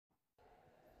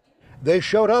They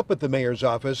showed up at the mayor's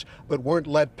office but weren't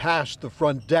let past the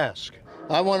front desk.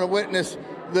 I want to witness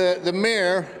the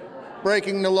mayor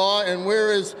breaking the law, and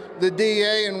where is the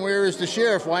DA and where is the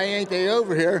sheriff? Why ain't they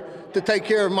over here to take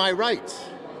care of my rights?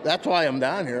 That's why I'm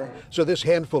down here. So this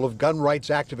handful of gun rights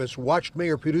activists watched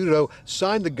Mayor Peduto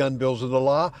sign the gun bills into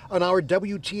law on our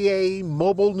WTA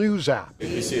mobile news app.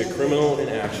 You see a criminal in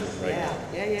action, right?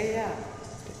 Yeah.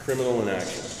 A criminal in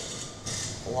action.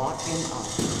 Lock him up.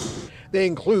 They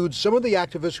include some of the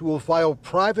activists who will file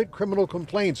private criminal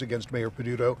complaints against Mayor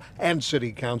Peduto and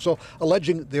City Council,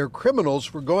 alleging they're criminals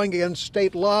for going against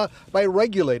state law by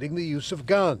regulating the use of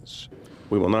guns.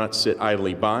 We will not sit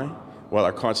idly by while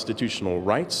our constitutional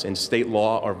rights and state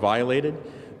law are violated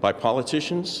by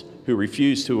politicians who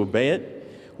refuse to obey it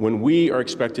when we are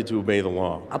expected to obey the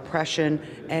law. Oppression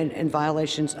and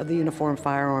violations of the Uniform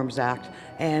Firearms Act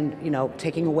and,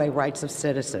 taking away rights of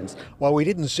citizens. While we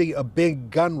didn't see a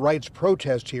big gun rights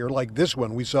protest here like this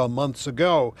one we saw months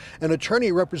ago, an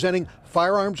attorney representing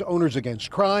Firearms Owners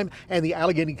Against Crime and the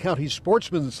Allegheny County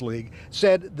Sportsmen's League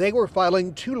said they were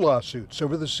filing 2 lawsuits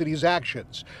over the city's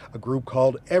actions. A group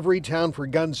called Every Town for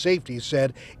Gun Safety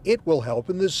said it will help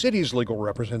in the city's legal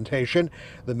representation.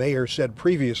 The mayor said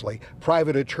previously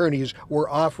private attorneys were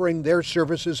offering their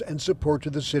services and support to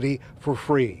the city for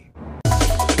free.